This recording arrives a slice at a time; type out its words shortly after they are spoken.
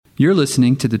You're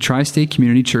listening to the Tri-State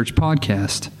Community Church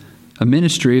Podcast, a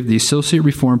ministry of the Associate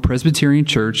Reformed Presbyterian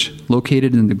Church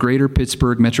located in the greater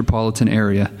Pittsburgh metropolitan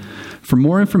area. For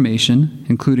more information,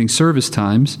 including service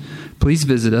times, please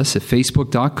visit us at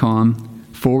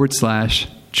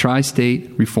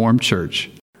facebook.com/Tri-State Reformed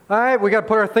Church. All right, we got to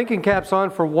put our thinking caps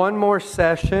on for one more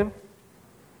session.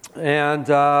 And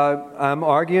I'm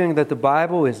arguing that the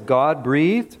Bible is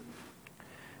God-breathed.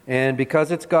 And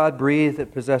because it's God-breathed,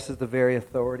 it possesses the very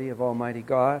authority of Almighty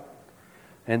God.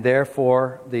 And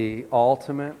therefore, the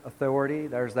ultimate authority.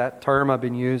 There's that term I've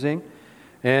been using.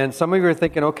 And some of you are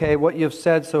thinking, okay, what you've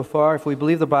said so far, if we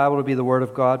believe the Bible to be the Word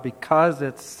of God, because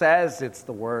it says it's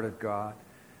the Word of God.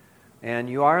 And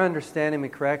you are understanding me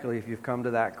correctly if you've come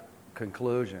to that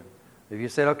conclusion. If you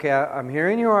said, okay, I'm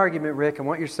hearing your argument, Rick, and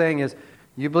what you're saying is,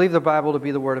 you believe the Bible to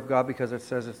be the Word of God because it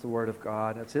says it's the Word of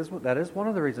God. That is one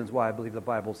of the reasons why I believe the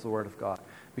Bible is the Word of God.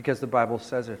 Because the Bible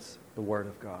says it's the Word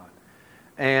of God.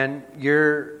 And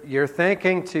you're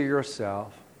thinking to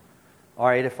yourself, all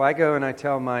right, if I go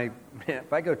tell my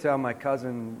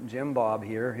cousin Jim Bob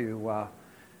here, who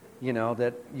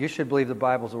that you should believe the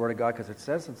Bible is the Word of God because it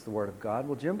says it's the Word of God.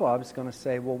 Well, Jim Bob is going to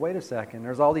say, well, wait a second.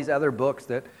 There's all these other books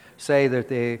that say that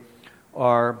they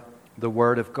are the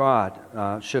Word of God.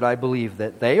 Should I believe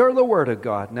that they are the Word of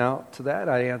God? Now, to that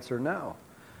I answer no.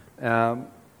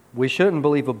 We shouldn't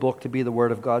believe a book to be the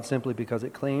Word of God simply because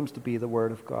it claims to be the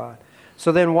Word of God.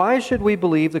 So then why should we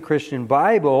believe the Christian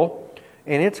Bible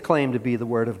and its claim to be the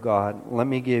Word of God? Let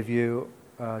me give you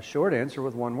a short answer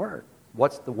with one word.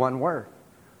 What's the one word?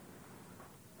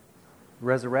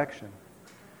 Resurrection.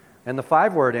 And the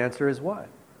 5-word answer is what?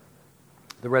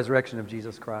 The resurrection of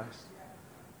Jesus Christ.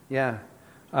 Yeah.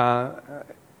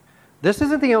 This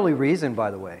isn't the only reason,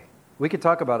 by the way. We could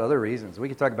talk about other reasons. We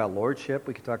could talk about lordship.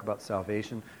 We could talk about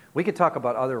salvation. We could talk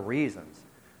about other reasons.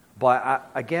 But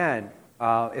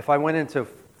if I went into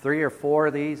 3 or 4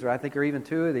 of these, or I think or even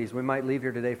 2 of these, we might leave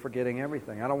here today forgetting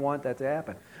everything. I don't want that to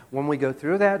happen. When we go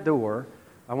through that door,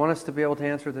 I want us to be able to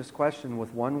answer this question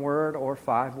with 1 word or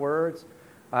 5 words.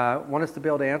 I want us to be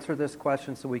able to answer this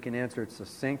question so we can answer it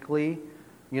succinctly.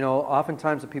 You know,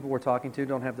 oftentimes the people we're talking to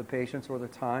don't have the patience or the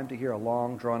time to hear a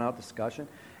long, drawn-out discussion.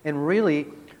 And really,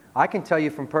 I can tell you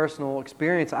from personal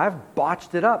experience, I've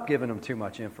botched it up giving them too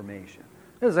much information.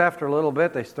 Because after a little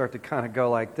bit, they start to kind of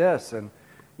go like this. And,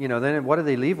 then what do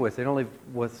they leave with? They don't leave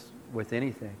with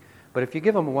anything. But if you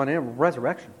give them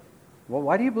resurrection. Well,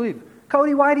 why do you believe?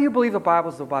 Cody, why do you believe the Bible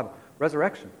is the Bible?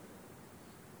 Resurrection.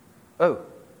 Oh,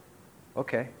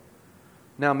 okay.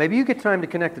 Now, maybe you get time to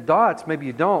connect the dots, maybe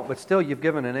you don't, but still you've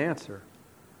given an answer.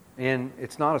 And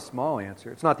it's not a small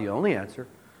answer. It's not the only answer,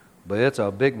 but it's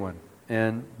a big one.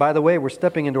 And by the way, we're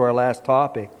stepping into our last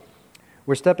topic.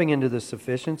 We're stepping into the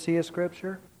sufficiency of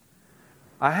Scripture.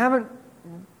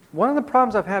 One of the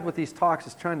problems I've had with these talks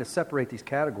is trying to separate these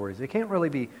categories. They can't really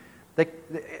be,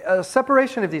 a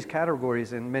separation of these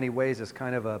categories in many ways is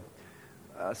kind of a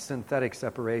synthetic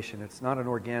separation. It's not an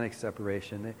organic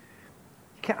separation.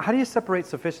 How do you separate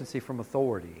sufficiency from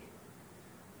authority?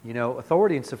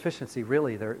 Authority and sufficiency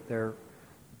really they're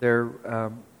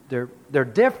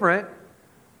different.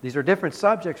 These are different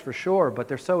subjects for sure, but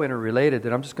they're so interrelated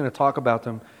that I'm just going to talk about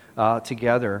them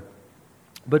together.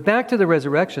 But back to the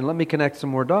resurrection, let me connect some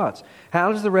more dots.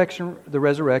 How does the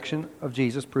resurrection of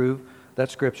Jesus prove that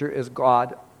Scripture is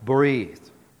God-breathed?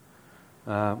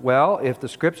 Well, if the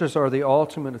Scriptures are the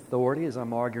ultimate authority, as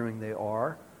I'm arguing they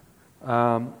are,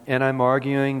 and I'm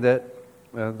arguing that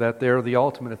they're the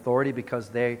ultimate authority because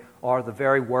they are the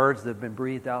very words that have been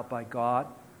breathed out by God.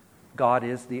 God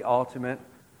is the ultimate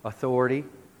authority.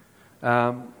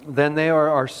 Then they are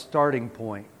our starting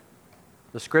point.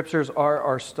 The Scriptures are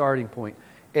our starting point.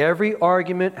 Every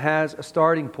argument has a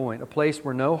starting point, a place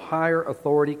where no higher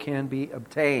authority can be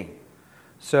obtained.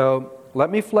 So let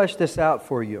me flesh this out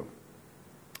for you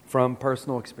from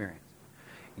personal experience.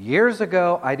 Years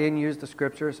ago, I didn't use the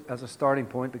Scriptures as a starting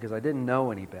point because I didn't know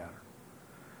any better.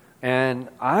 And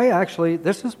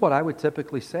this is what I would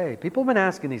typically say. People have been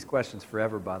asking these questions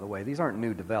forever, by the way. These aren't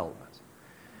new developments.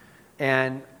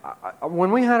 And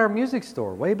when we had our music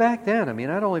store, way back then,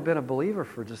 I'd only been a believer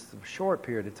for just a short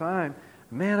period of time.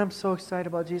 Man, I'm so excited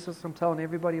about Jesus. I'm telling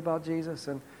everybody about Jesus.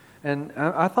 And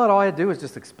I thought all I had to do was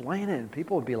just explain it. And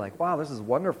people would be like, wow, this is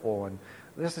wonderful. And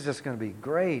this is just going to be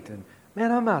great. And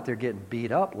man, I'm out there getting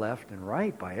beat up left and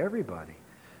right by everybody.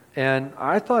 And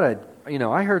I thought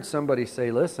I heard somebody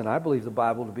say, listen, I believe the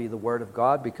Bible to be the Word of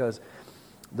God because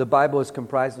the Bible is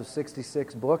comprised of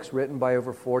 66 books written by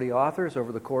over 40 authors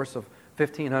over the course of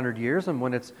 1,500 years. And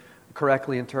when it's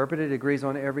correctly interpreted, it agrees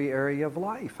on every area of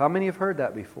life. How many have heard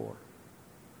that before?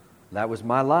 That was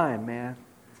my line, man.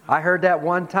 I heard that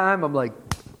one time. I'm like,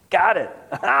 got it.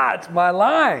 It's my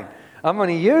line. I'm going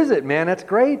to use it, man. That's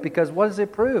great, because what does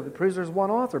it prove? It proves there's one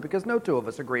author, because no two of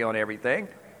us agree on everything.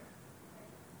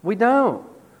 We don't.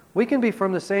 We can be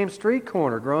from the same street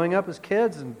corner, growing up as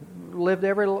kids and lived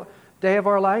every day of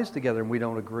our lives together, and we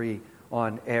don't agree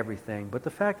on everything. But the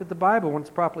fact that the Bible, when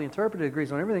it's properly interpreted,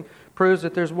 agrees on everything, proves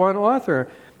that there's one author.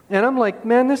 And I'm like,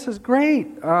 man, this is great.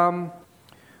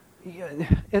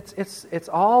 It's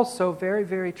all so very,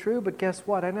 very true, but guess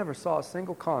what? I never saw a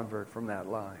single convert from that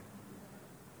line.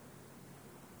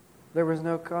 There was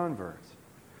no converts.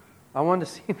 I wanted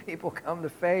to see people come to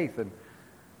faith, and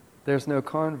there's no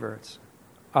converts.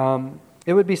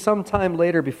 It would be some time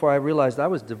later before I realized I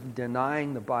was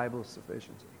denying the Bible's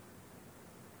sufficiency.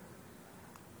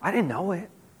 I didn't know it.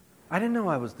 I didn't know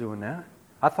I was doing that.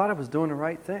 I thought I was doing the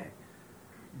right thing.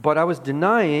 But I was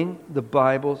denying the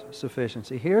Bible's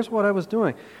sufficiency. Here's what I was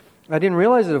doing. I didn't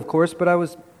realize it, of course, but I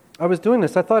was doing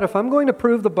this. I thought if I'm going to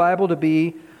prove the Bible to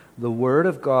be the Word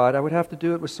of God, I would have to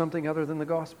do it with something other than the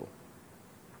gospel.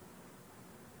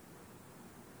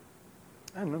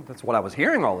 I don't know, that's what I was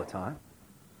hearing all the time.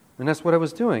 And that's what I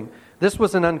was doing. This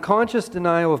was an unconscious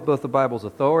denial of both the Bible's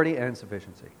authority and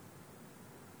sufficiency.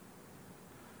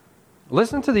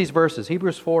 Listen to these verses,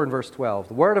 Hebrews 4 and verse 12.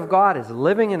 The Word of God is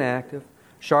living and active,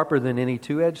 sharper than any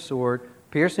two-edged sword,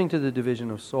 piercing to the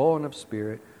division of soul and of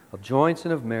spirit, of joints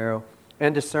and of marrow,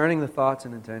 and discerning the thoughts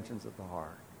and intentions of the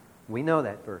heart. We know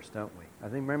that verse, don't we? I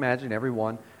think, imagine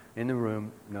everyone in the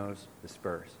room knows this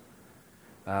verse.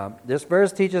 This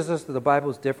verse teaches us that the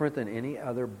Bible is different than any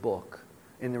other book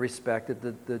in the respect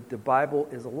that the Bible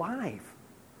is alive.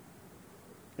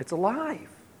 It's alive.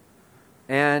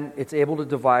 And it's able to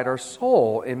divide our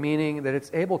soul, in meaning that it's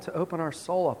able to open our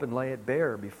soul up and lay it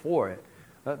bare before it.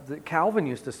 Calvin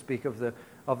used to speak of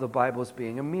the Bible as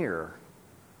being a mirror.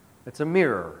 It's a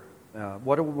mirror.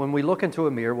 When we look into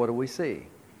a mirror, what do we see?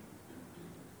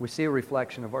 We see a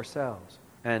reflection of ourselves.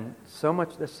 And so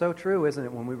much, that's so true, isn't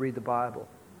it, when we read the Bible?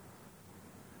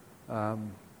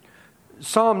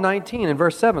 Psalm 19 and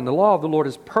verse 7, the law of the Lord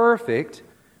is perfect,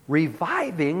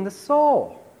 reviving the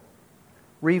soul.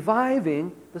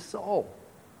 Reviving the soul.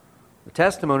 The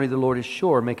testimony of the Lord is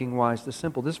sure, making wise the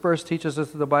simple. This verse teaches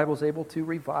us that the Bible is able to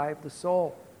revive the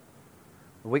soul.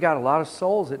 We got a lot of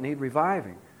souls that need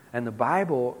reviving. And the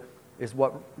Bible is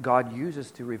what God uses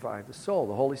to revive the soul.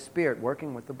 The Holy Spirit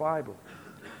working with the Bible.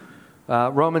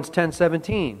 Romans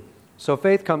 10:17. So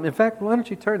faith comes. In fact, why don't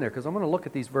you turn there? Because I'm going to look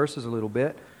at these verses a little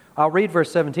bit. I'll read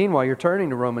verse 17 while you're turning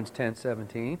to Romans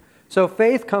 10:17. So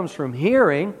faith comes from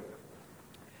hearing,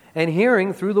 and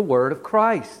hearing through the word of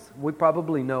Christ. We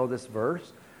probably know this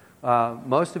verse.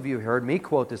 Most of you heard me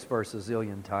quote this verse a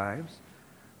zillion times.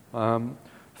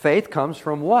 Faith comes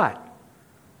from what?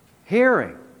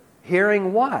 Hearing.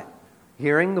 Hearing what?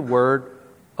 Hearing the word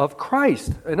of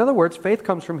Christ. In other words, faith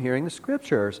comes from hearing the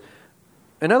Scriptures.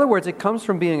 In other words, it comes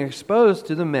from being exposed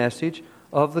to the message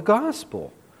of the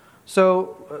gospel.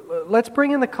 So let's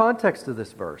bring in the context of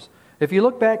this verse. If you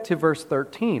look back to verse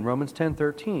 13, Romans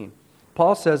 10:13,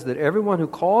 Paul says that everyone who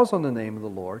calls on the name of the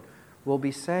Lord will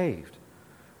be saved.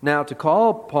 Now, to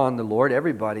call upon the Lord,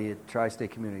 everybody at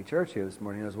Tri-State Community Church here this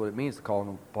morning knows what it means to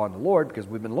call upon the Lord, because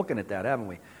we've been looking at that, haven't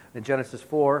we? In Genesis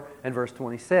 4 and verse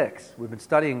 26. We've been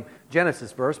studying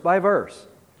Genesis verse by verse.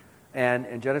 And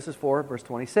in Genesis 4, verse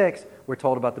 26, we're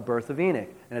told about the birth of Enoch.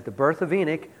 And at the birth of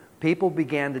Enoch, people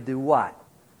began to do what?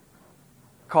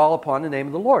 Call upon the name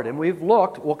of the Lord. And we've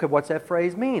look at what's that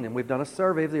phrase mean. And we've done a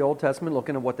survey of the Old Testament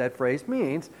looking at what that phrase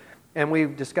means. And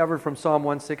we've discovered from Psalm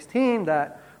 116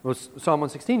 that Psalm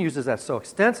 116 uses that so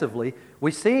extensively.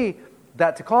 We see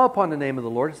that to call upon the name of the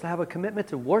Lord is to have a commitment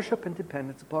to worship and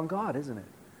dependence upon God, isn't it?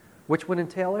 Which would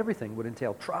entail everything. Would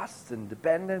entail trust and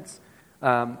dependence.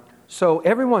 So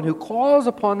everyone who calls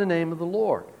upon the name of the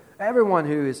Lord, everyone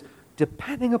who is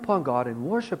depending upon God and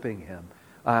worshiping Him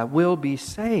will be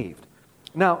saved.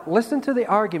 Now, listen to the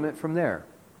argument from there.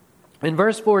 In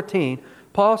verse 14,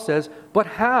 Paul says, "But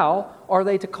how are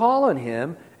they to call on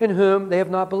Him in whom they have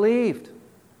not believed?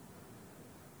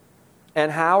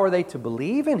 And how are they to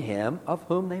believe in Him of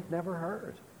whom they've never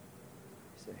heard?"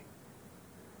 See?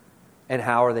 And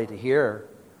how are they to hear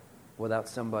without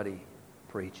somebody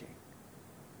preaching?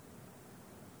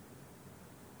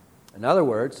 In other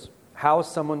words, how is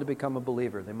someone to become a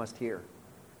believer? They must hear.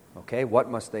 Okay, what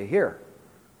must they hear?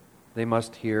 They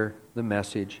must hear the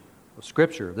message of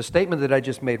Scripture. The statement that I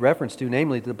just made reference to,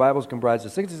 namely, that the Bible is comprised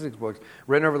of 66 books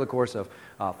written over the course of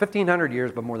 1,500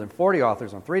 years by more than 40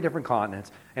 authors on 3 different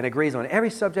continents, and agrees on every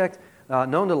subject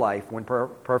known to life when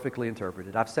perfectly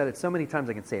interpreted. I've said it so many times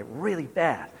I can say it really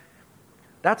fast.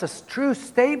 That's a true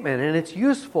statement, and it's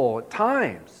useful at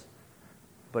times.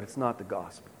 But it's not the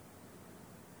gospel.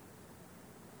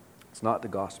 It's not the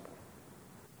gospel.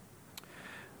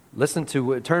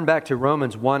 Turn back to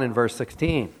Romans 1 and verse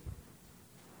 16.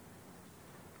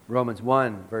 Romans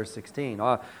 1, verse 16.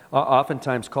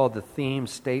 Oftentimes called the theme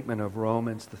statement of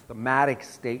Romans, the thematic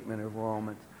statement of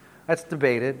Romans. That's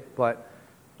debated, but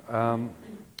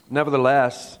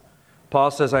nevertheless,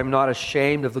 Paul says, I'm not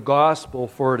ashamed of the gospel,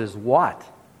 for it is what?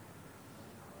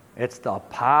 It's the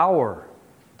power,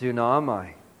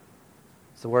 dunamai.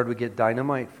 It's the word we get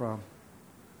dynamite from.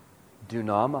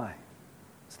 Dunamai.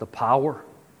 It's the power.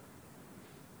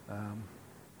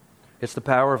 It's the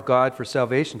power of God for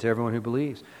salvation to everyone who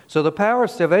believes. So the power of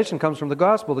salvation comes from the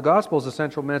gospel. The gospel is the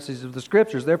central message of the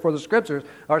Scriptures. Therefore, the Scriptures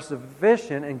are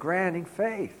sufficient in granting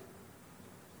faith.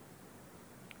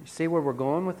 You see where we're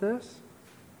going with this?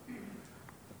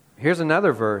 Here's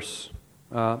another verse.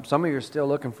 Some of you are still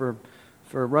looking for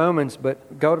Romans,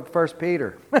 but go to 1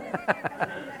 Peter.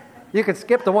 You can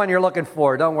skip the one you're looking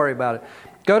for. Don't worry about it.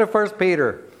 Go to 1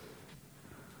 Peter.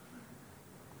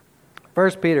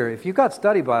 1 Peter. If you've got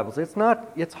study Bibles, it's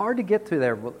hard to get to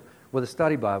there with a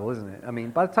study Bible, isn't it? I mean,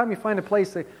 by the time you find a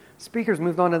place, the speaker's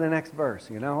moved on to the next verse.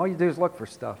 You know, all you do is look for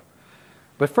stuff.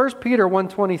 But 1 Peter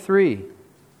 1:23.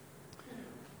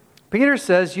 Peter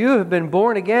says, you have been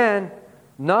born again,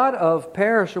 not of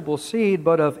perishable seed,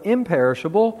 but of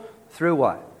imperishable, through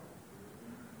what?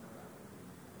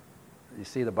 You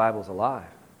see, the Bible's alive.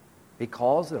 He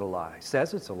calls it alive. He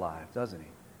says it's alive, doesn't he?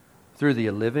 Through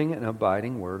the living and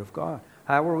abiding Word of God.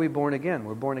 How were we born again?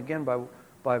 We're born again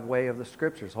by way of the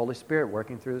Scriptures. Holy Spirit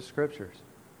working through the Scriptures.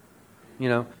 You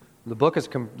know, the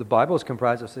Bible is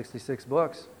comprised of 66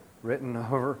 books, written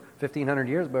over 1,500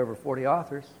 years by over 40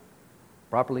 authors.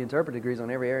 Properly interpreted, agrees on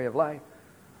every area of life.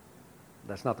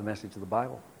 That's not the message of the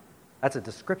Bible. That's a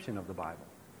description of the Bible.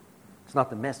 It's not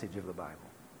the message of the Bible.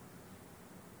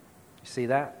 You see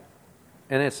that?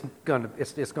 And it's going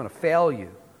to fail you.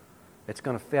 It's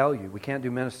going to fail you. We can't do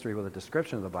ministry with a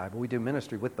description of the Bible. We do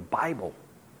ministry with the Bible.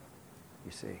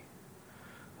 You see.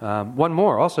 One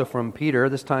more, also from Peter,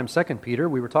 this time 2 Peter.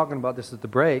 We were talking about this at the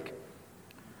break.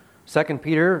 2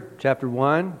 Peter chapter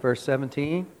 1, verse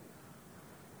 17.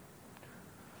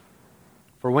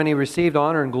 For when he received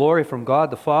honor and glory from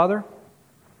God the Father,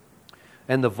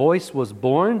 and the voice was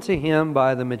borne to him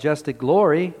by the majestic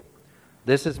glory,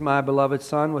 this is my beloved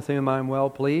Son with whom I am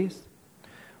well pleased.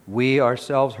 We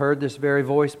ourselves heard this very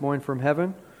voice borne from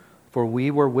heaven, for we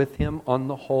were with him on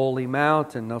the holy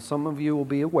mountain. Now some of you will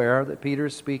be aware that Peter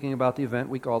is speaking about the event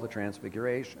we call the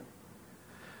Transfiguration.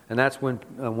 And that's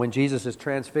when Jesus is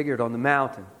transfigured on the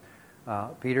mountain.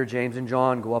 Peter, James, and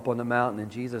John go up on the mountain,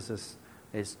 and Jesus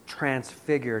is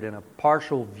transfigured in a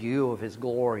partial view of his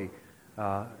glory.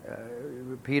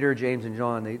 Peter, James, and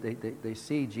John, they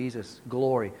see Jesus'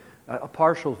 glory. A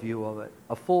partial view of it,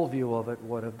 a full view of it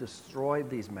would have destroyed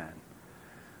these men.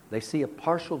 They see a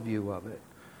partial view of it.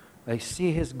 They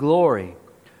see his glory.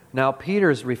 Now Peter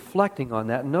is reflecting on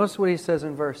that. Notice what he says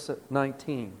in verse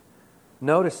 19.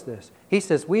 Notice this. He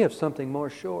says, we have something more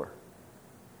sure.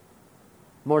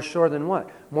 More sure than what?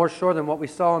 More sure than what we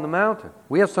saw on the mountain.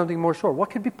 We have something more sure.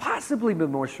 What could possibly be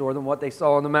more sure than what they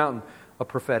saw on the mountain? A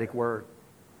prophetic word.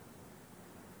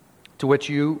 To which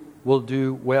you will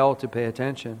do well to pay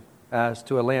attention, as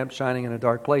to a lamp shining in a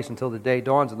dark place until the day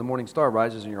dawns and the morning star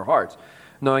rises in your hearts.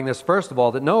 Knowing this, first of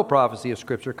all, that no prophecy of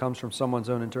Scripture comes from someone's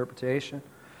own interpretation.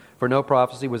 For no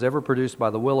prophecy was ever produced by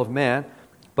the will of man,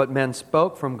 but men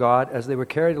spoke from God as they were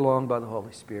carried along by the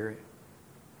Holy Spirit.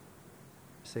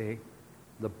 See?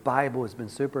 The Bible has been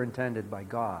superintended by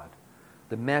God.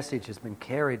 The message has been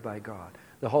carried by God.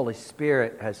 The Holy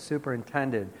Spirit has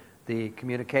superintended the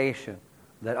communication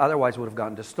that otherwise would have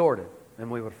gotten distorted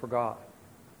and we would have forgot.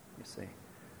 You see.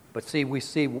 But see, we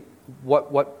see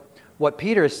what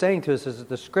Peter is saying to us is that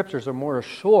the Scriptures are more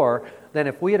sure than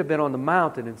if we had been on the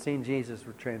mountain and seen Jesus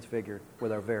transfigured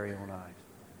with our very own eyes.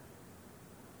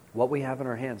 What we have in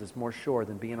our hands is more sure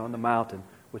than being on the mountain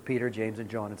with Peter, James, and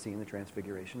John and seeing the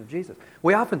transfiguration of Jesus.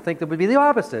 We often think that would be the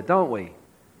opposite, don't we?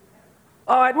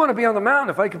 Oh, I'd want to be on the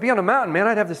mountain. If I could be on the mountain, man,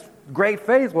 I'd have this great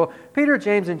faith. Well, Peter,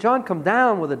 James, and John come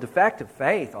down with a defective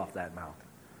faith off that mountain.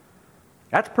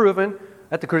 That's proven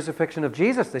at the crucifixion of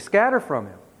Jesus. They scatter from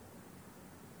him.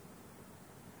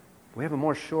 We have a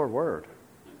more sure word.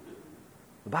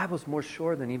 The Bible's more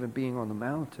sure than even being on the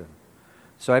mountain.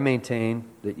 So I maintain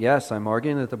that, yes, I'm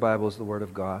arguing that the Bible is the Word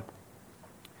of God.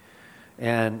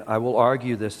 And I will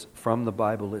argue this from the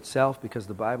Bible itself because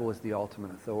the Bible is the ultimate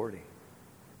authority.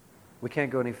 We can't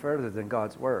go any further than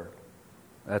God's Word.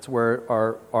 That's where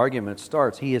our argument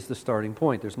starts. He is the starting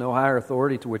point. There's no higher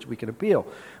authority to which we can appeal.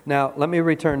 Now, let me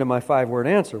return to my 5-word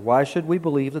answer. Why should we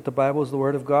believe that the Bible is the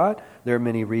Word of God? There are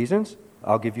many reasons.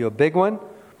 I'll give you a big one.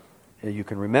 You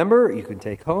can remember, you can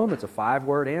take home. It's a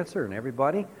 5-word answer, and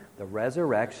everybody, the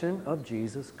resurrection of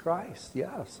Jesus Christ.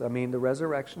 Yes, the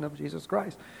resurrection of Jesus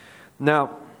Christ.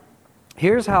 Now,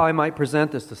 here's how I might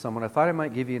present this to someone. I thought I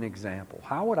might give you an example.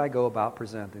 How would I go about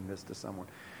presenting this to someone?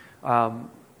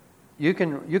 You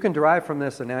can derive from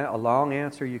this a long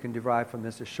answer. You can derive from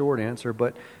this a short answer.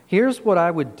 But here's what I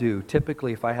would do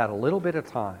typically if I had a little bit of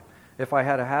time. If I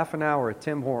had a half an hour at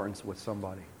Tim Hortons with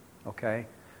somebody, okay,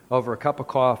 over a cup of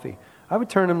coffee, I would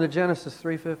turn them to Genesis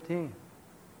 3:15.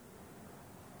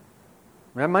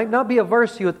 That might not be a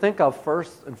verse you would think of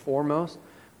first and foremost,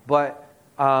 but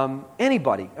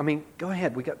anybody, go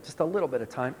ahead. We got just a little bit of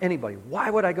time. Anybody, why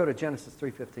would I go to Genesis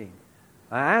 3:15?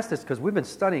 I ask this because we've been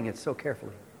studying it so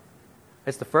carefully.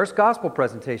 It's the first gospel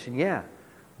presentation, yeah.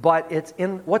 But it's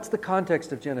what's the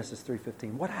context of Genesis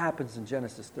 3:15? What happens in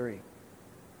Genesis 3?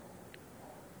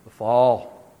 The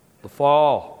fall. The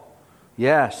fall.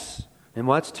 Yes. And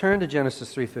let's turn to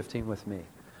Genesis 3:15 with me.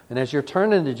 And as you're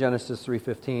turning to Genesis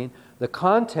 3:15, the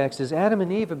context is Adam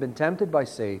and Eve have been tempted by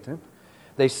Satan.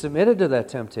 They submitted to that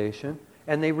temptation,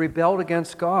 and they rebelled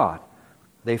against God.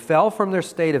 They fell from their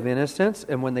state of innocence,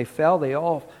 and when they fell, we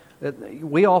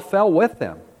all fell with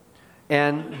them.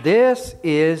 And this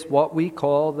is what we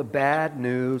call the bad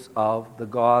news of the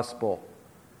gospel.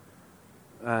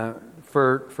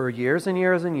 For years and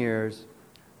years and years,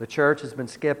 the church has been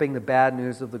skipping the bad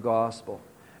news of the gospel.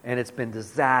 And it's been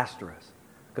disastrous.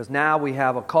 Because now we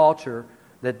have a culture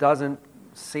that doesn't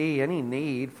see any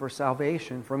need for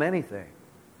salvation from anything.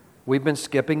 We've been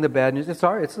skipping the bad news. It's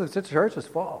the church's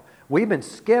fault. We've been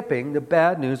skipping the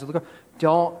bad news of the gospel.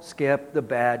 Don't skip the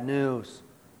bad news.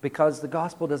 Because the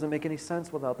gospel doesn't make any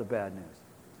sense without the bad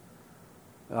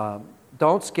news.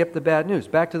 Don't skip the bad news.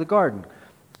 Back to the garden.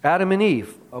 Adam and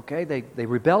Eve, okay, they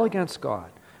rebel against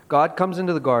God. God comes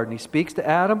into the garden. He speaks to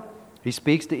Adam. He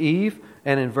speaks to Eve.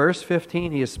 And in verse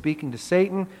 15, he is speaking to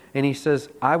Satan. And he says,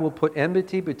 I will put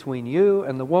enmity between you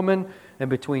and the woman, and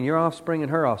between your offspring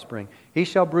and her offspring. He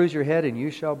shall bruise your head, and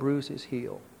you shall bruise his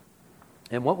heel.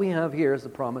 And what we have here is the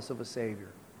promise of a Savior.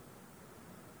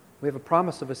 We have a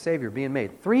promise of a Savior being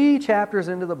made. 3 chapters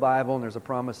into the Bible, and there's a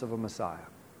promise of a Messiah.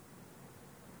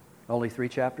 Only 3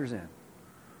 chapters in.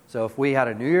 So if we had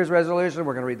a New Year's resolution,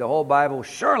 we're going to read the whole Bible,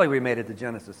 surely we made it to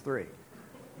Genesis 3.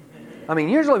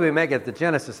 Usually we make it to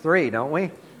Genesis 3, don't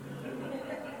we?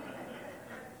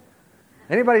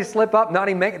 Anybody slip up, not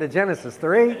even make it to Genesis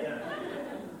 3?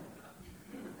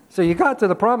 So you got to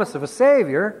the promise of a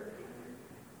Savior.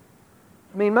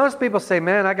 Most people say,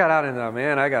 I got out into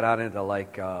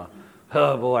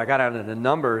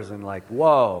numbers and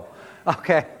whoa.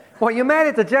 Okay, well, you made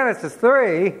it to Genesis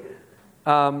 3.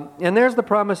 And there's the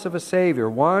promise of a Savior,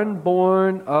 one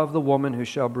born of the woman who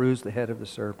shall bruise the head of the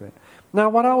serpent. Now,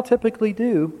 what I'll typically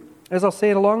do is I'll say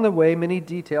it along the way, many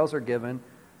details are given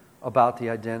about the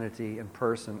identity and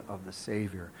person of the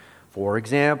Savior. For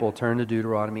example, turn to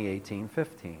Deuteronomy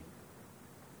 18:15.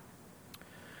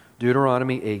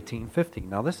 Deuteronomy 18:15.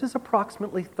 Now, this is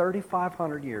approximately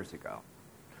 3,500 years ago.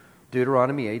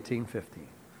 Deuteronomy 18:15.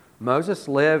 Moses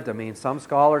lived, some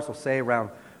scholars will say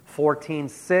around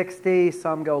 1460.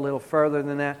 Some go a little further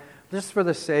than that. Just for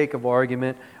the sake of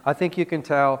argument, I think you can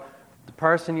tell the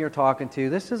person you're talking to,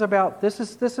 this is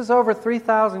over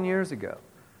 3,000 years ago.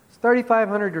 It's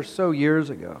 3,500 or so years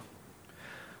ago.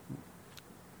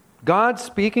 God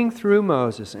speaking through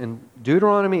Moses in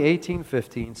Deuteronomy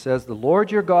 18:15 says, the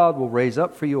Lord your God will raise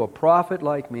up for you a prophet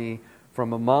like me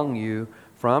from among you,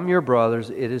 from your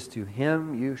brothers. It is to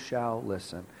him you shall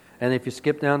listen. And if you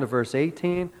skip down to verse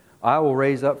 18, I will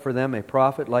raise up for them a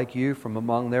prophet like you from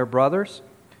among their brothers.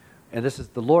 And this is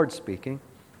the Lord speaking.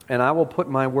 And I will put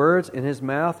my words in his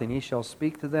mouth, and he shall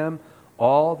speak to them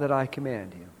all that I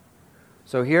command him.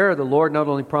 So here the Lord not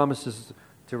only promises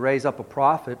to raise up a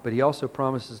prophet, but he also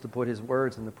promises to put his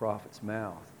words in the prophet's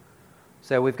mouth.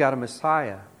 So we've got a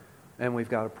Messiah and we've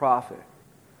got a prophet.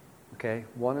 Okay,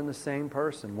 one and the same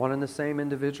person, one and the same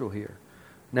individual here.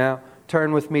 Now,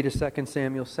 turn with me to 2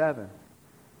 Samuel 7.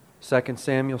 2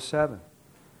 Samuel 7.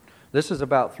 This is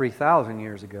about 3,000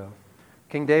 years ago.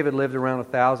 King David lived around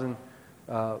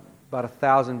about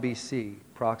 1,000 BC,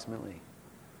 approximately.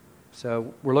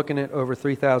 So we're looking at over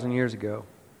 3,000 years ago.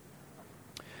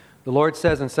 The Lord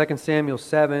says in 2 Samuel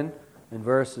 7, in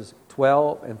verses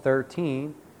 12 and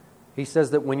 13, he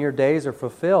says that when your days are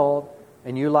fulfilled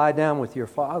and you lie down with your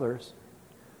fathers,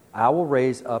 I will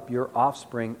raise up your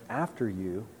offspring after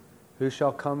you, who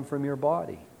shall come from your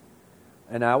body.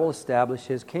 and I will establish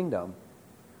his kingdom.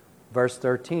 Verse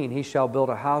 13, he shall build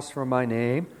a house for my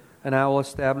name, and I will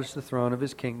establish the throne of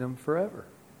his kingdom forever.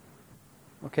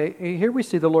 Okay, here we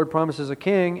see the Lord promises a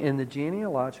king in the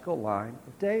genealogical line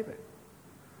of David.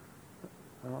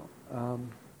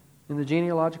 In the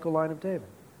genealogical line of David.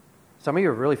 Some of you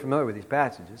are really familiar with these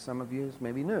passages. Some of you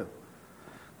maybe new.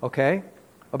 Okay,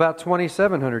 about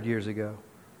 2,700 years ago,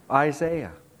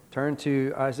 Isaiah. Turn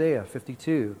to Isaiah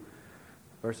 52,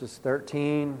 verses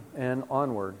 13 and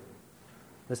onward.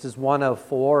 This is one of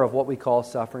 4 of what we call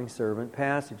suffering servant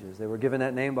passages. They were given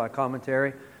that name by a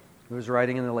commentary who was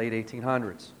writing in the late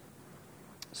 1800s.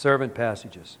 Servant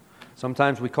passages.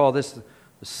 Sometimes we call this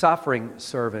the suffering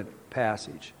servant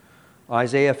passage.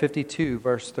 Isaiah 52,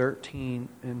 verse 13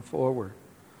 and forward.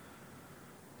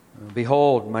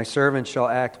 Behold, my servant shall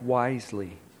act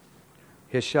wisely.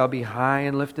 His shall be high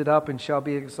and lifted up and shall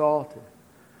be exalted.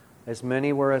 As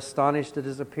many were astonished at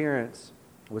his appearance,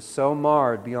 was so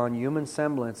marred beyond human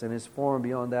semblance, and his form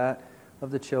beyond that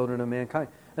of the children of mankind.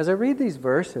 As I read these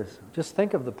verses, just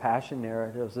think of the passion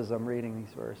narratives as I'm reading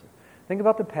these verses. Think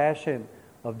about the passion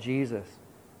of Jesus.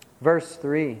 Verse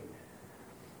 3,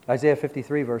 Isaiah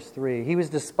 53, verse 3. He was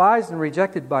despised and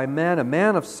rejected by men, a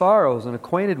man of sorrows and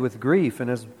acquainted with grief, and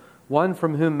as one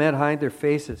from whom men hide their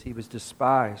faces, he was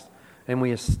despised, and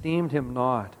we esteemed him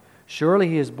not. Surely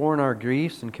he has borne our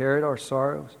griefs and carried our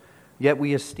sorrows. Yet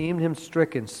we esteemed him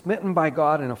stricken, smitten by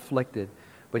God, and afflicted.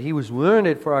 But he was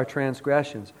wounded for our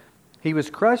transgressions. He was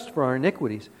crushed for our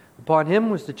iniquities. Upon him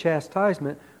was the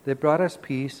chastisement that brought us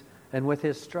peace, and with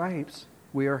his stripes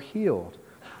we are healed.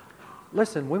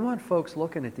 Listen, we want folks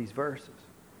looking at these verses.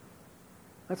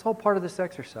 That's all part of this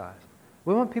exercise.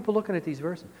 We want people looking at these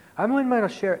verses. I might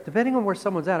not share, depending on where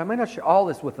someone's at, I might not share all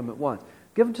this with them at once.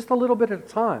 Give them just a little bit at a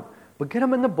time. But get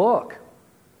them in the book.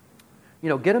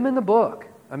 Get them in the book.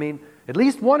 I mean, at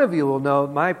least one of you will know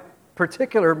my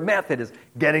particular method is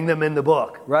getting them in the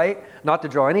book, right? Not to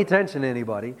draw any attention to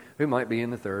anybody who might be in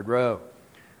the third row.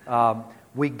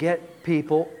 We get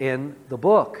people in the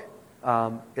book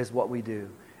is what we do.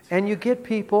 And you get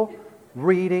people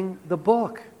reading the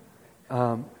book.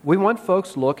 We want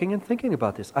folks looking and thinking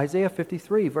about this. Isaiah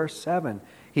 53, verse 7.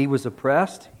 He was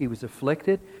oppressed, he was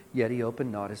afflicted, yet he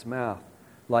opened not his mouth.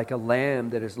 Like a lamb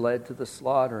that is led to the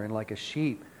slaughter, and like a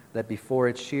sheep that before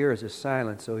its shears is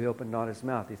silent, so he opened not his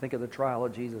mouth. You think of the trial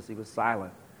of Jesus, he was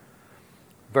silent.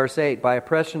 Verse 8, by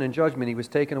oppression and judgment he was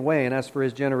taken away, and as for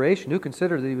his generation, who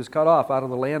considered that he was cut off out of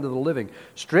the land of the living,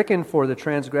 stricken for the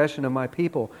transgression of my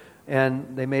people,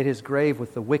 and they made his grave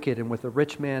with the wicked and with the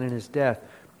rich man in his death,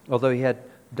 although he had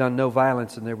done no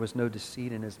violence and there was no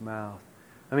deceit in his mouth.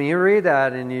 I mean, you read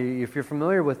that, and if you're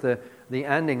familiar with the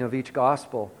ending of each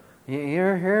gospel,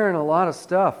 you're hearing a lot of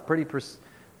stuff, pretty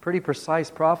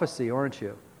precise prophecy, aren't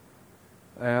you?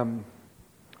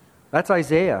 That's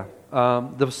Isaiah.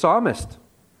 The psalmist,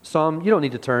 you don't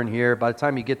need to turn here. By the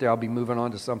time you get there, I'll be moving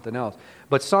on to something else.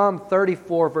 But Psalm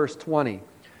 34, verse 20.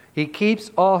 He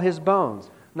keeps all his bones.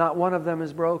 Not one of them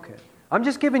is broken. I'm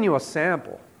just giving you a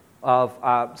sample of,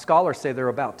 scholars say there are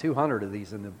about 200 of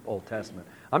these in the Old Testament.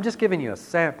 I'm just giving you a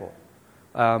sample.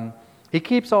 He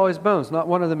keeps all his bones. Not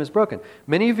one of them is broken.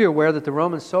 Many of you are aware that the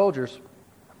Roman soldiers,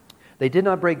 they did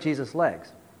not break Jesus'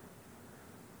 legs.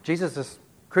 Jesus is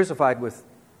crucified with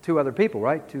 2 other people,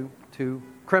 right? Two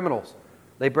criminals.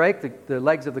 They break the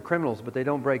legs of the criminals, but they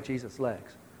don't break Jesus'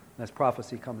 legs. That's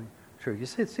prophecy coming true. You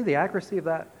see the accuracy of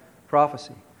that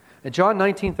prophecy. And John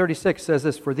 19:36 says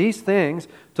this, for these things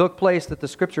took place that the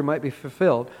scripture might be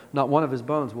fulfilled. Not one of his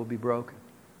bones will be broken.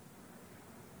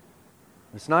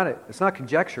 It's not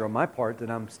conjecture on my part that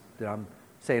I'm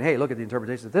saying, hey, look at the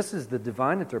interpretation. This is the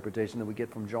divine interpretation that we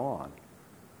get from John.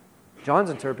 John's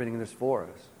interpreting this for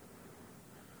us.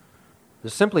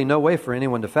 There's simply no way for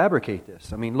anyone to fabricate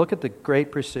this. I mean, look at the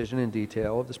great precision and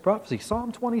detail of this prophecy.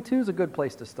 Psalm 22 is a good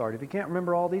place to start. If you can't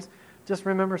remember all these, just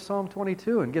remember Psalm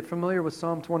 22 and get familiar with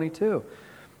Psalm 22.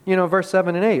 Verse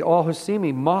 7 and 8, all who see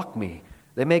me mock me.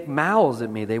 They make mouths at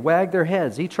me. They wag their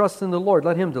heads. He trusts in the Lord.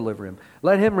 Let him deliver him.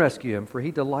 Let him rescue him, for he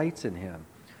delights in him.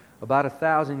 About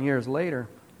 1,000 years later,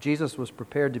 Jesus was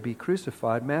prepared to be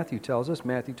crucified. Matthew tells us,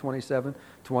 Matthew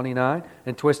 27:29,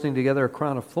 and twisting together a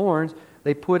crown of thorns,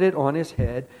 they put it on his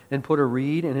head and put a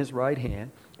reed in his right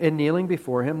hand. And kneeling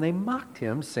before him, they mocked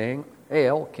him, saying,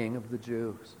 Hail, King of the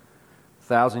Jews.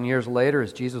 1,000 years later,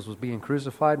 as Jesus was being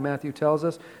crucified, Matthew tells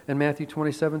us, in Matthew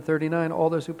 27:39, all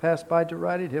those who passed by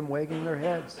derided him, wagging their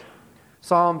heads.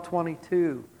 Psalm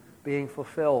 22 being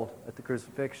fulfilled at the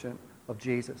crucifixion of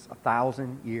Jesus,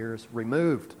 1,000 years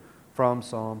removed from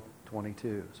Psalm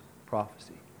 22's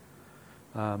prophecy.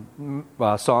 Psalm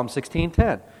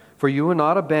 16:10, For you will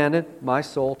not abandon my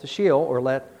soul to Sheol, or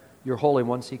let your Holy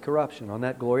One see corruption. On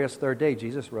that glorious third day,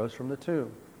 Jesus rose from the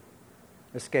tomb,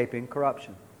 escaping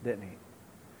corruption, didn't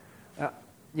he?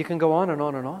 You can go on and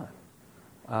on and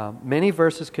on. Many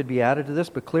verses could be added to this,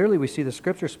 but clearly we see the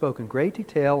Scripture spoke in great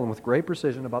detail and with great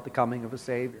precision about the coming of a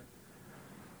Savior.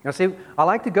 Now see, I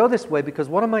like to go this way because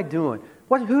what am I doing?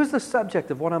 Who's the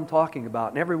subject of what I'm talking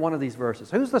about in every one of these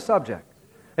verses? Who's the subject?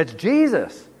 It's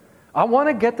Jesus. I want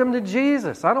to get them to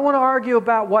Jesus. I don't want to argue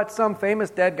about what some famous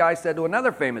dead guy said to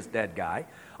another famous dead guy.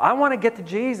 I want to get to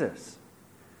Jesus.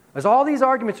 As all these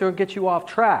arguments are going to get you off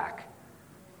track.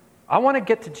 I want to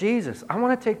get to Jesus. I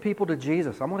want to take people to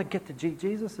Jesus. I want to get to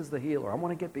Jesus is the healer. I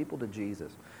want to get people to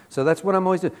Jesus. So that's what I'm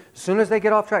always doing. As soon as they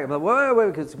get off track, I'm like, wait,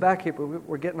 because back here,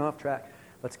 we're getting off track.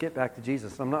 Let's get back to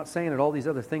Jesus. I'm not saying that all these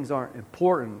other things aren't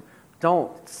important.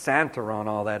 Don't center on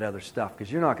all that other stuff because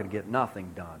you're not going to get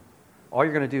nothing done. All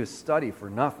you're going to do is study for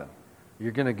nothing.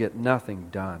 You're going to get nothing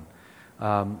done.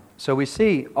 So we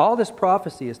see all this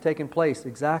prophecy is taking place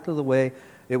exactly the way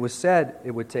it was said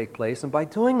it would take place. And by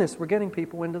doing this, we're getting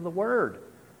people into the Word.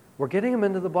 We're getting them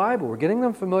into the Bible. We're getting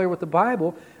them familiar with the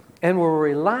Bible. And we're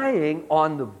relying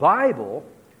on the Bible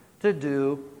to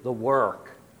do the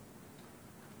work.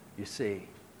 You see.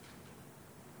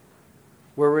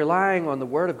 We're relying on the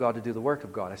Word of God to do the work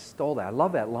of God. I stole that. I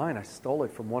love that line. I stole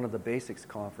it from one of the Basics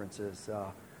conferences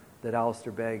that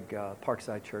Alistair Begg,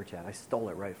 Parkside Church had. I stole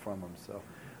it right from him. So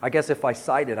I guess if I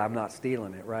cite it, I'm not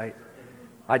stealing it, right?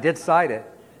 I did cite it.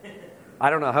 I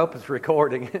don't know. I hope it's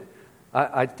recording.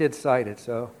 I did cite it,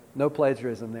 so no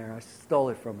plagiarism there. I stole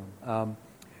it from him.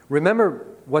 Remember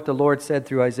what the Lord said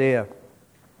through Isaiah.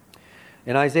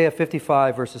 In Isaiah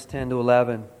 55, verses 10 to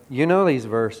 11, you know these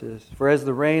verses. For as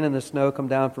the rain and the snow come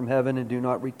down from heaven and do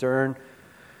not return,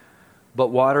 but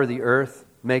water the earth,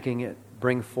 making it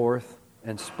bring forth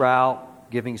and sprout,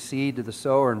 giving seed to the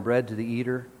sower and bread to the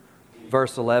eater.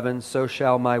 Verse 11, so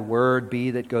shall my word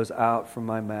be that goes out from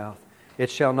my mouth.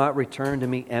 It shall not return to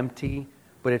me empty,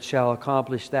 but it shall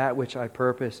accomplish that which I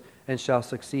purpose and shall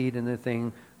succeed in the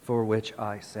thing for which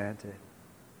I sent it.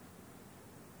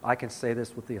 I can say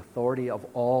this with the authority of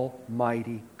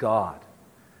Almighty God,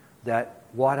 that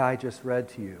what I just read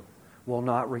to you will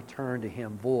not return to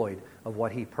Him void of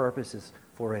what He purposes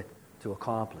for it to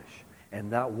accomplish.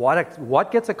 And that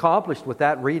what gets accomplished with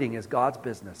that reading is God's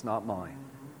business, not mine.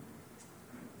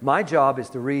 My job is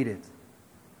to read it.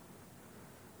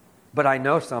 But I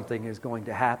know something is going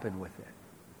to happen with it.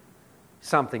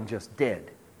 Something just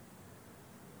did.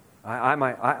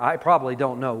 I probably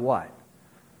don't know what.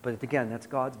 But again, that's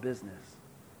God's business.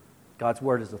 God's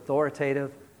Word is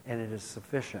authoritative and it is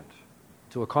sufficient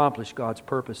to accomplish God's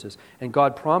purposes. And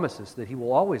God promises that He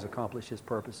will always accomplish His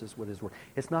purposes with His Word.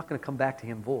 It's not going to come back to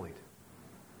Him void.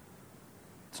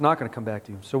 It's not going to come back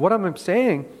to Him. So what I'm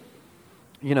saying,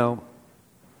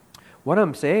 what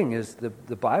I'm saying is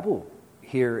the Bible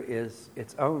here is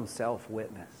its own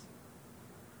self-witness.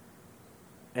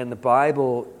 And the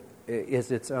Bible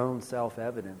is its own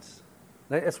self-evidence.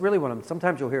 That's really what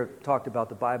sometimes you'll hear talked about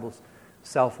the Bible's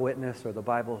self-witness or the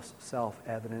Bible's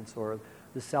self-evidence or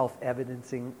the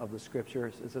self-evidencing of the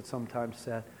Scriptures, as it's sometimes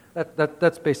said.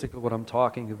 That's basically what I'm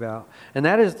talking about. And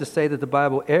that is to say that the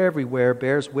Bible everywhere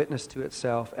bears witness to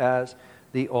itself as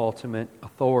the ultimate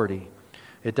authority.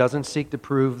 It doesn't seek to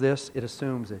prove this, it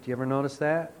assumes it. Do you ever notice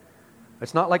that?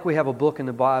 It's not like we have a book in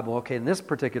the Bible. Okay, and this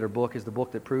particular book is the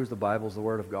book that proves the Bible is the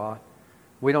Word of God.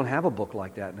 We don't have a book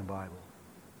like that in the Bible.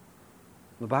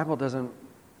 The Bible doesn't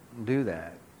do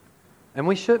that. And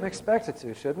we shouldn't expect it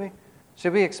to, should we?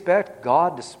 Should we expect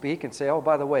God to speak and say, oh,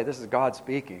 by the way, this is God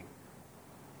speaking?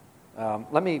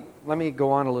 Let me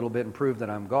go on a little bit and prove that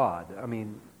I'm God. I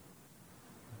mean,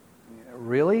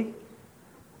 really?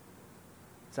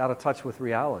 It's out of touch with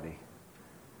reality.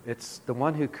 It's the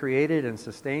one who created and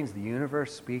sustains the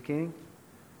universe speaking.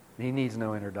 He needs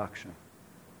no introduction.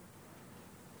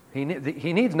 He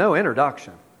needs no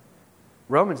introduction.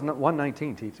 Romans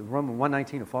 1:19 teaches, Romans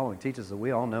 1:19 and following teaches that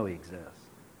we all know He exists.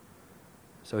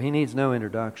 So He needs no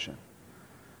introduction.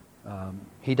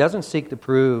 He doesn't seek to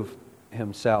prove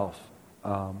Himself.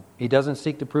 He doesn't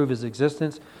seek to prove His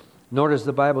existence, nor does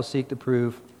the Bible seek to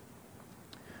prove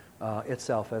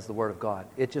itself as the Word of God.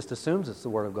 It just assumes it's the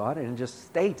Word of God, and it just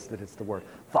states that it's the Word.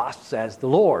 Thus says the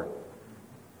Lord.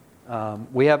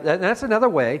 That's another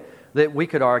way that we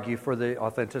could argue for the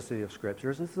authenticity of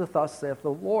Scriptures. It's the thus saith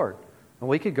the Lord. And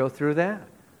we could go through that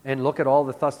and look at all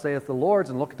the thus saith the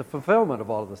Lords and look at the fulfillment of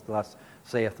all of this thus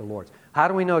saith the Lords. How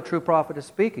do we know a true prophet is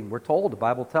speaking? We're told, the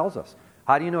Bible tells us.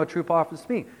 How do you know a true prophet is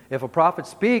speaking? If a prophet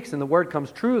speaks and the word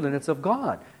comes true, then it's of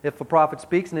God. If a prophet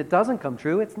speaks and it doesn't come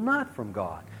true, it's not from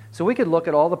God. So we could look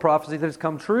at all the prophecy that has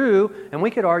come true, and we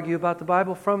could argue about the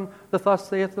Bible from the "Thus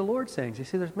saith the Lord" sayings. You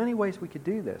see, there's many ways we could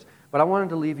do this. But I wanted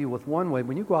to leave you with one way.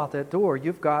 When you go out that door,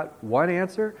 you've got one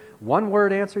answer,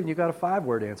 one-word answer, and you've got a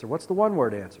 5-word answer. What's the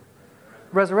one-word answer?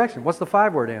 Resurrection. What's the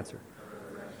 5-word answer?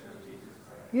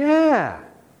 Yeah.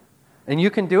 And you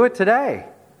can do it today.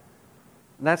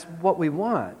 And that's what we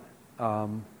want.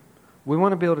 We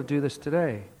want to be able to do this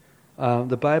today.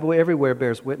 The Bible everywhere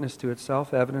bears witness to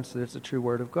itself, evidence that it's the true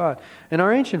Word of God. And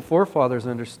our ancient forefathers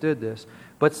understood this.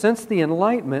 But since the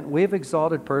Enlightenment, we've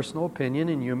exalted personal opinion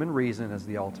and human reason as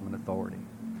the ultimate authority.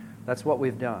 That's what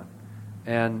we've done.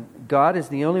 And God is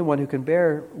the only one who can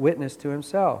bear witness to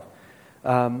Himself.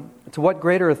 To what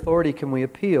greater authority can we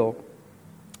appeal?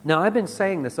 Now, I've been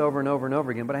saying this over and over and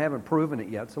over again, but I haven't proven it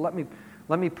yet. So let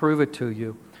me prove it to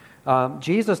you.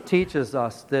 Jesus teaches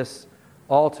us this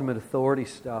ultimate authority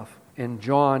stuff in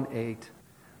John 8.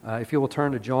 If you will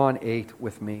turn to John 8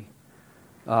 with me.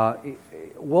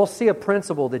 We'll see a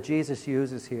principle that Jesus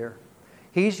uses here.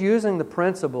 He's using the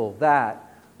principle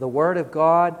that the Word of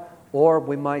God, or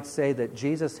we might say that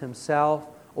Jesus Himself,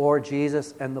 or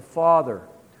Jesus and the Father,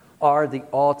 are the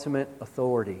ultimate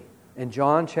authority. In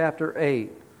John chapter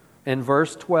 8, in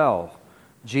verse 12,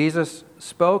 Jesus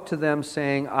spoke to them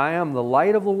saying, "I am the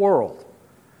light of the world.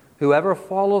 Whoever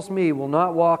follows me will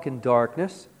not walk in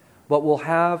darkness, but will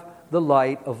have the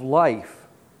light of life."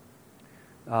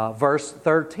 Verse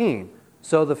 13,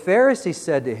 "So the Pharisees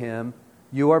said to Him,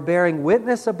 'You are bearing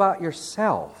witness about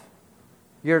yourself.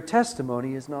 Your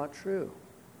testimony is not true.'"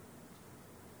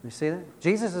 You see that?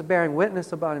 Jesus is bearing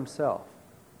witness about Himself.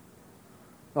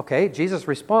 Okay, Jesus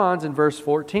responds in verse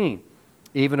 14,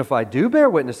 "Even if I do bear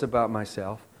witness about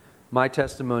myself, my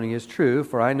testimony is true,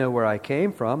 for I know where I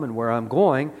came from and where I'm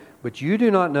going, but you do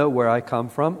not know where I come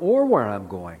from or where I'm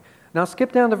going." Now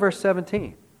skip down to verse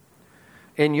 17.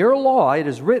 "In your law it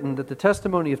is written that the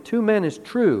testimony of 2 men is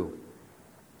true."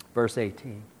 Verse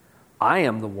 18, "I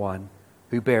am the one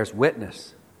who bears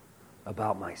witness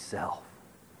about myself.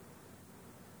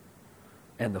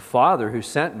 And the Father who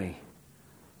sent me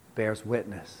bears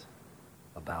witness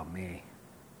about me."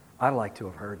 I'd like to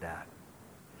have heard that.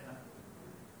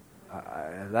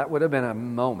 That would have been a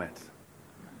moment.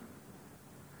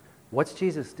 What's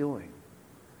Jesus doing?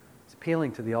 He's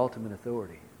appealing to the ultimate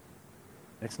authority.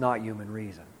 It's not human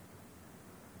reason.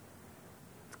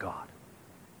 It's God.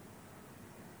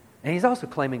 And He's also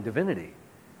claiming divinity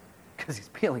because He's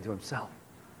appealing to Himself.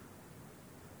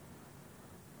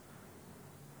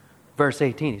 Verse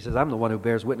 18, He says, "I'm the one who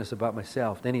bears witness about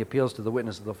myself." Then He appeals to the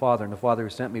witness of the Father, and the Father who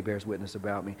sent me bears witness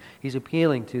about me. He's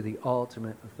appealing to the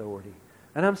ultimate authority.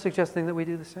 And I'm suggesting that we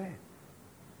do the same.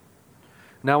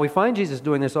 Now, we find Jesus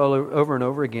doing this all over and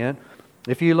over again.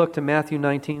 If you look to Matthew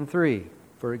 19:3,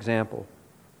 for example.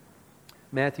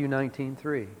 Matthew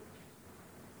 19:3.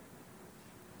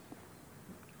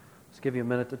 Let's give you a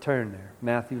minute to turn there.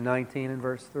 Matthew 19 and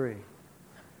verse 3.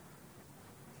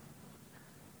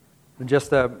 And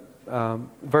just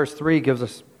verse 3 gives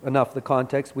us enough of the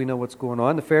context. We know what's going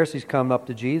on. The Pharisees come up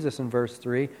to Jesus in verse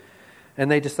 3, and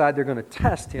they decide they're going to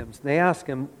test Him. They ask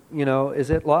Him,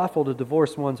 is it lawful to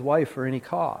divorce one's wife for any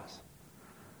cause?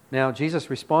 Now, Jesus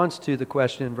responds to the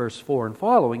question in verse 4 and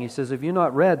following. He says, "Have you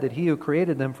not read that He who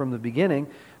created them from the beginning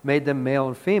made them male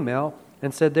and female,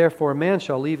 and said, therefore, a man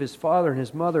shall leave his father and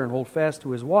his mother and hold fast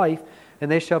to his wife,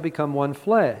 and they shall become one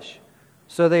flesh.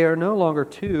 So they are no longer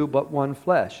two, but one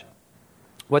flesh.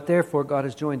 What therefore God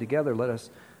has joined together,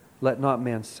 let not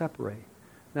man separate."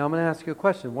 Now I'm going to ask you a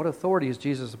question. What authority is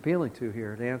Jesus appealing to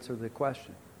here to answer the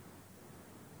question?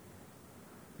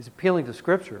 He's appealing to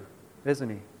Scripture, isn't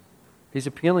He? He's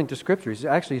appealing to Scripture.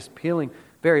 He's appealing,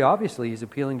 very obviously, He's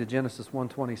appealing to Genesis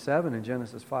 1:27 and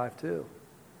Genesis 5:2.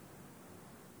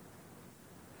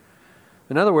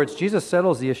 In other words, Jesus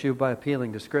settles the issue by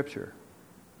appealing to Scripture.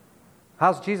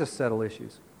 How's Jesus settle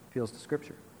issues? Appeals to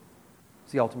Scripture.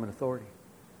 It's the ultimate authority.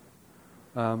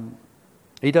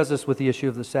 He does this with the issue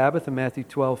of the Sabbath in Matthew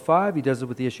 12:5. He does it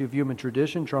with the issue of human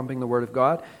tradition, trumping the Word of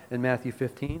God in Matthew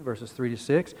 15, verses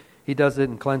 3-6. He does it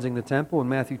in cleansing the temple in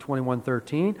Matthew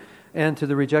 21:13, and to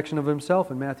the rejection of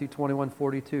Himself in Matthew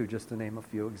 21:42, just to name a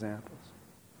few examples.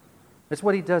 That's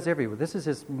what He does everywhere. This is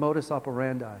His modus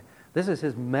operandi. This is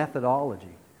His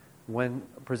methodology when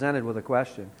presented with a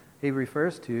question. He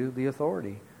refers to the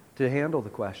authority to handle the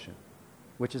question,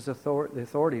 which is the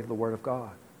authority of the Word of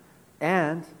God.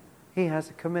 And He has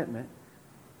a commitment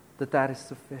that is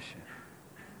sufficient.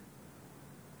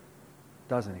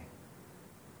 Doesn't He?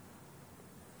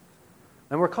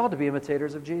 And we're called to be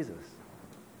imitators of Jesus.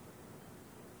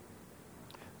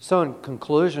 So in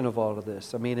conclusion of all of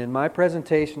this, I mean, in my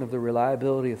presentation of the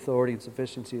reliability, authority, and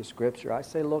sufficiency of Scripture, I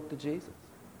say look to Jesus.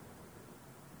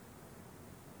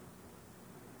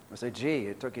 I say, gee,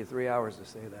 it took you 3 hours to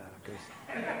say that.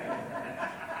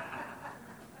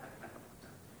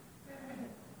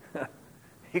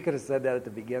 He could have said that at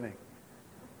the beginning.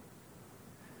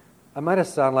 I might have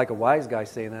sounded like a wise guy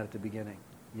saying that at the beginning,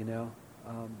 you know.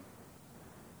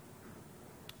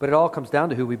 But it all comes down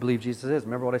to who we believe Jesus is.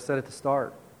 Remember what I said at the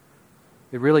start.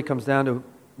 It really comes down to,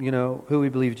 you know, who we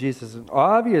believe Jesus is.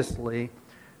 Obviously,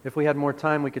 if we had more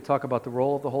time, we could talk about the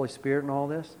role of the Holy Spirit in all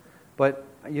this. But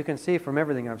you can see from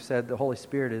everything I've said, the Holy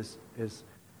Spirit is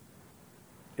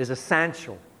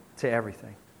essential to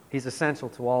everything. He's essential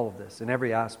to all of this in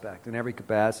every aspect, in every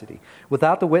capacity.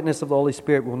 Without the witness of the Holy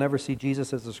Spirit, we'll never see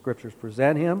Jesus as the Scriptures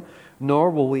present Him, nor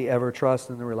will we ever trust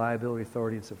in the reliability,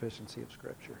 authority, and sufficiency of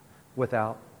Scripture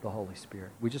without the Holy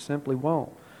Spirit. We just simply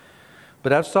won't.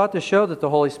 But I've sought to show that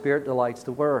the Holy Spirit delights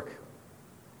to work.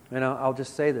 And I'll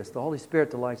just say this. The Holy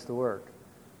Spirit delights to work.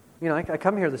 You know, I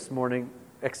come here this morning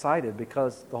excited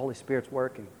because the Holy Spirit's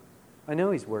working. I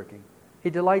know He's working. He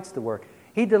delights to work.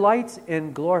 He delights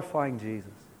in glorifying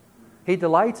Jesus. He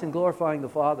delights in glorifying the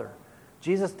Father.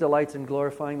 Jesus delights in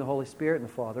glorifying the Holy Spirit and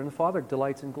the Father. And the Father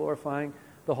delights in glorifying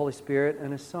the Holy Spirit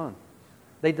and His Son.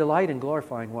 They delight in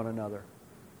glorifying one another.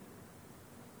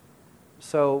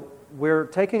 So we're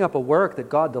taking up a work that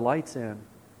God delights in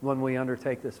when we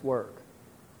undertake this work.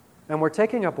 And we're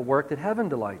taking up a work that heaven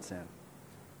delights in.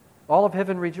 All of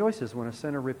heaven rejoices when a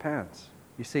sinner repents.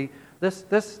 You see, this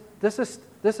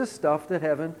is stuff that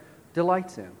heaven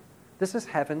delights in. This is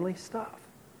heavenly stuff.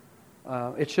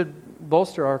 It should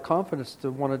bolster our confidence to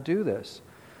want to do this.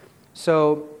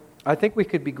 So I think we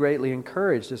could be greatly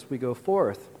encouraged as we go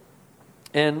forth.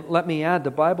 And let me add,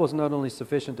 the Bible is not only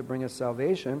sufficient to bring us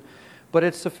salvation, but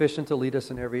it's sufficient to lead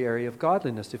us in every area of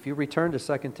godliness. If you return to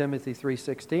 2 Timothy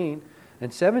 3:16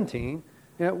 and 17,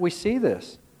 we see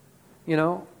this.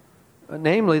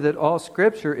 Namely that all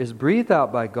Scripture is breathed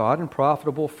out by God and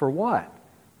profitable for what?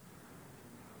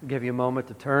 I'll give you a moment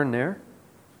to turn there.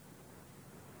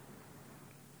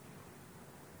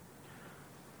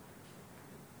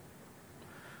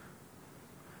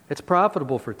 It's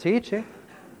profitable for teaching.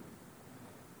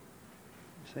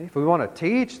 See, if we want to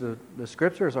teach, the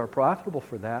Scriptures are profitable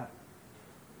for that.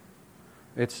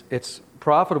 It's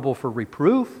profitable for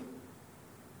reproof.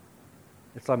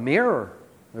 It's a mirror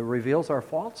that reveals our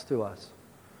faults to us.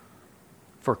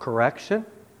 For correction.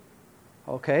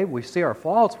 Okay, we see our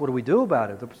faults. What do we do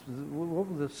about it?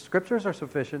 The Scriptures are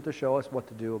sufficient to show us what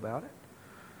to do about it.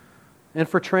 And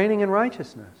for training in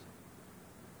righteousness.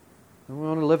 We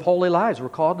want to live holy lives. We're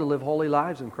called to live holy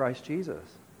lives in Christ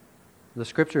Jesus. The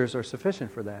Scriptures are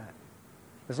sufficient for that.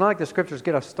 It's not like the Scriptures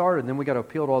get us started and then we got to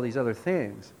appeal to all these other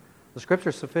things. The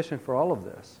Scripture is sufficient for all of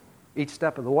this, each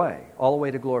step of the way, all the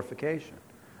way to glorification.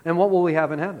 And what will we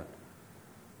have in heaven?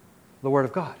 The Word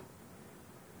of God.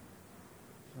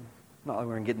 Not like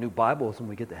we're going to get new Bibles when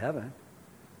we get to heaven.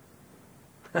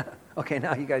 Okay,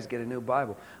 now you guys get a new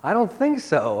Bible. I don't think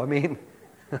so. I mean,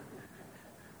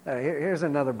 here's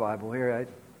another Bible. Here,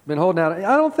 I've been holding out.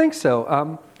 I don't think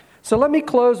so. So let me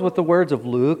close with the words of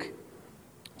Luke,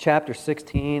 chapter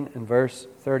 16 and verse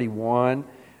 31.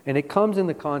 And it comes in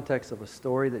the context of a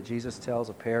story that Jesus tells,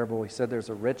 a parable. He said there's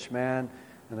a rich man,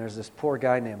 and there's this poor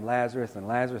guy named Lazarus, and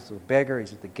Lazarus is a beggar.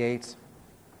 He's at the gates.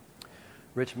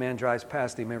 Rich man drives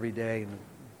past him every day,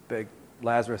 and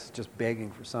Lazarus is just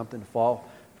begging for something to fall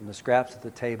from the scraps at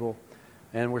the table.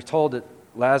 And we're told that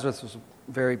Lazarus was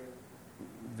a very,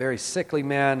 very sickly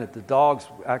man, that the dogs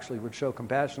actually would show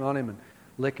compassion on him and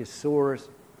lick his sores.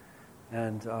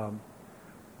 And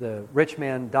the rich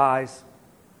man dies.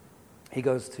 He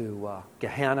goes to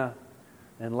Gehenna,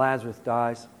 and Lazarus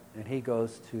dies, and he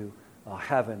goes to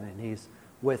heaven, and he's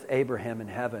with Abraham in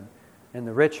heaven. And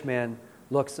the rich man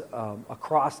looks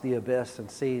across the abyss and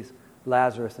sees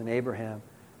Lazarus and Abraham,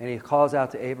 and he calls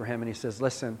out to Abraham and he says,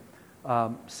 listen,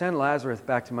 send Lazarus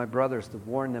back to my brothers to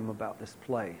warn them about this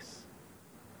place.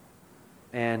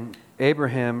 And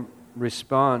Abraham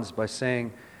responds by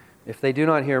saying, if they do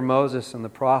not hear Moses and the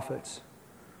prophets,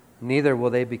 neither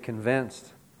will they be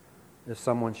convinced if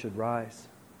someone should rise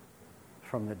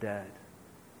from the dead.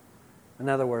 In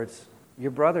other words,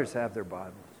 your brothers have their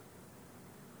Bibles.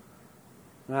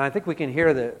 Now, I think we can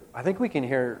hear the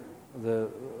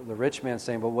rich man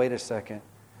saying, but wait a second.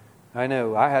 I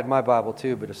know, I had my Bible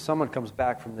too, but if someone comes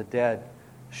back from the dead,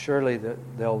 surely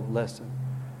they'll listen.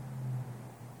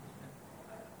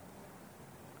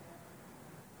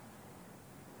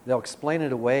 They'll explain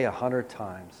it away 100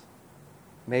 times,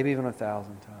 maybe even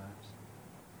 1,000 times.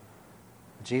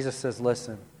 Jesus says,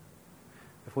 listen,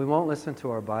 if we won't listen to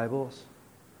our Bibles,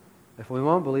 if we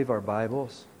won't believe our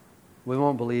Bibles, we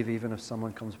won't believe even if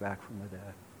someone comes back from the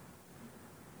dead.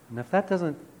 And if that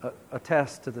doesn't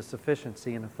attest to the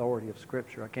sufficiency and authority of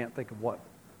Scripture, I can't think of what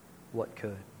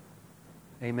could.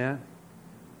 Amen?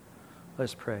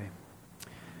 Let's pray.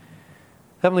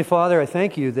 Heavenly Father, I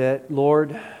thank you that,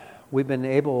 Lord, we've been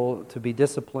able to be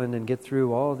disciplined and get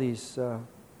through all these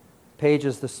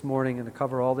pages this morning and to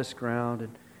cover all this ground.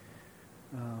 And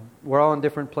we're all in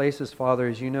different places, Father,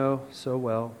 as you know so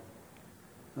well.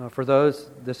 For those,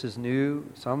 this is new.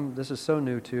 Some, this is so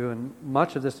new too, and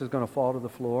much of this is going to fall to the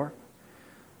floor.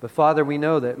 But Father, we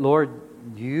know that, Lord,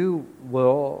 you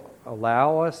will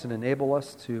allow us and enable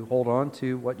us to hold on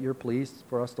to what you're pleased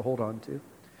for us to hold on to.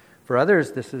 For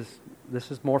others, this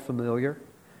is more familiar.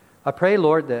 I pray,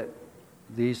 Lord, that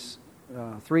these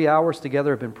 3 hours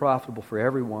together have been profitable for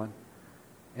everyone.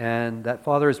 And that,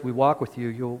 Father, as we walk with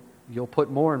you, you'll put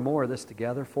more and more of this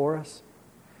together for us.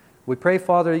 We pray,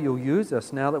 Father, you'll use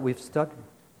us now that we've studied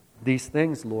these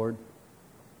things, Lord.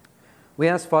 We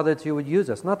ask, Father, that you would use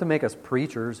us, not to make us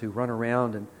preachers who run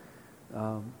around and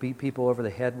beat people over the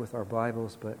head with our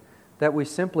Bibles, but that we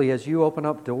simply, as you open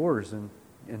up doors and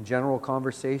in general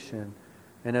conversation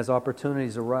and as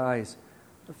opportunities arise,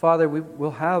 Father,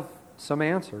 we'll have some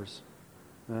answers.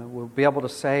 We'll be able to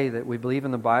say that we believe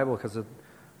in the Bible because of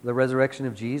the resurrection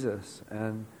of Jesus,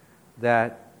 and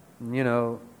that,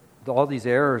 all these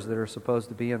errors that are supposed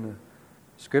to be in the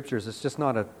Scriptures, it's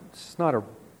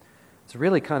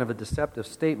really kind of a deceptive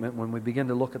statement when we begin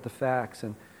to look at the facts.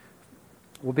 And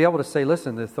we'll be able to say,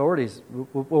 listen, the authorities,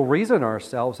 we'll reason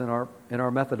ourselves in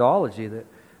our methodology that,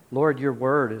 Lord, your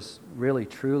word is really,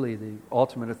 truly the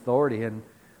ultimate authority, and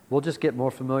we'll just get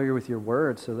more familiar with your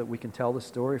word so that we can tell the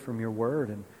story from your word.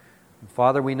 And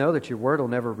Father, we know that your word will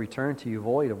never return to you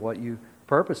void of what you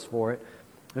purpose for it.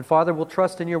 And Father, we'll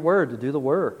trust in your word to do the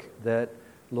work. That,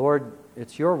 Lord,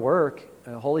 it's your work.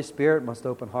 The Holy Spirit must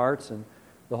open hearts, and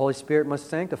the Holy Spirit must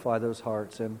sanctify those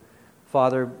hearts. And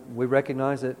Father, we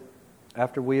recognize that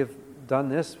after we have done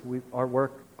this, our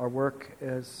work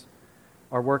is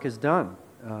done.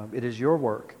 It is your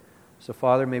work. So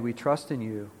Father, may we trust in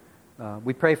you.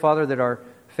 We pray, Father, that our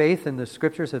faith in the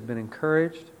Scriptures have been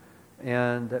encouraged,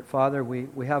 and that, Father,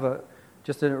 we have a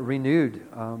renewed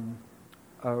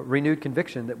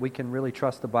conviction that we can really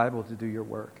trust the Bible to do your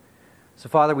work. So,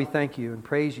 Father, we thank you and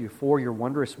praise you for your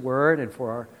wondrous word and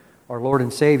for our Lord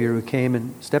and Savior who came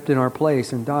and stepped in our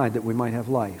place and died that we might have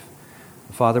life.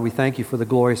 Father, we thank you for the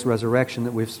glorious resurrection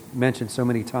that we've mentioned so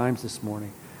many times this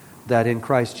morning, that in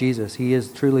Christ Jesus, he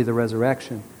is truly the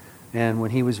resurrection. And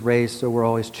when he was raised, so we're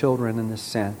all his children in this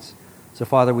sense. So,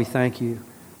 Father, we thank you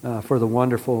for the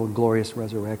wonderful and glorious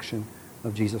resurrection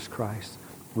of Jesus Christ.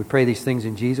 We pray these things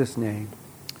in Jesus' name.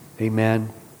 Amen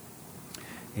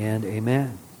and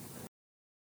amen.